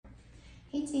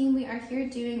Hey team, we are here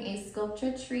doing a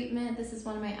Sculptra treatment. This is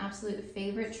one of my absolute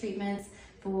favorite treatments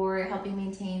for helping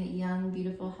maintain young,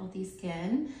 beautiful, healthy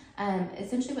skin.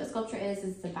 Essentially what Sculptra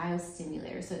is the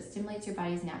biostimulator. So it stimulates your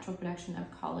body's natural production of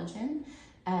collagen.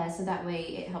 So that way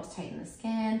it helps tighten the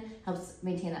skin, helps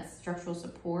maintain that structural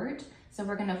support. So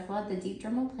we're gonna flood the deep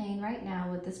dermal plane right now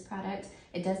with this product.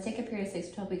 It does take a period of 6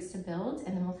 to 12 weeks to build,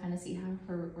 and then we'll kind of see how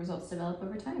her results develop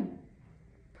over time.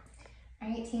 All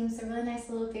right, team, so really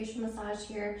nice little facial massage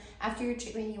here. After your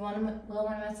treatment, you will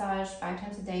want to massage 5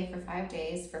 times a day for 5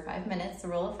 days for 5 minutes, the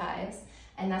rule of 5s.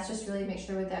 And that's just really make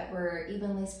sure that we're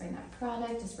evenly spraying that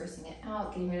product, dispersing it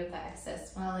out, getting rid of that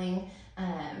excess swelling,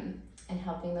 and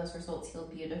helping those results heal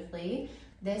beautifully.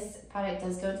 This product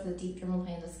does go to the deep dermal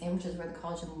plane of the skin, which is where the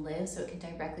collagen lives, so it can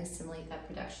directly stimulate that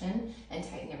production and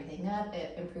tighten everything up.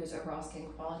 It improves overall skin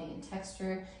quality and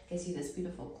texture, gives you this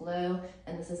beautiful glow,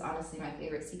 and this is honestly my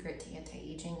favorite secret to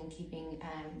anti-aging and keeping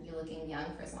you looking young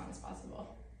for as long as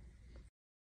possible.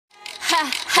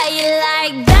 How you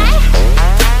like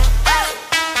that?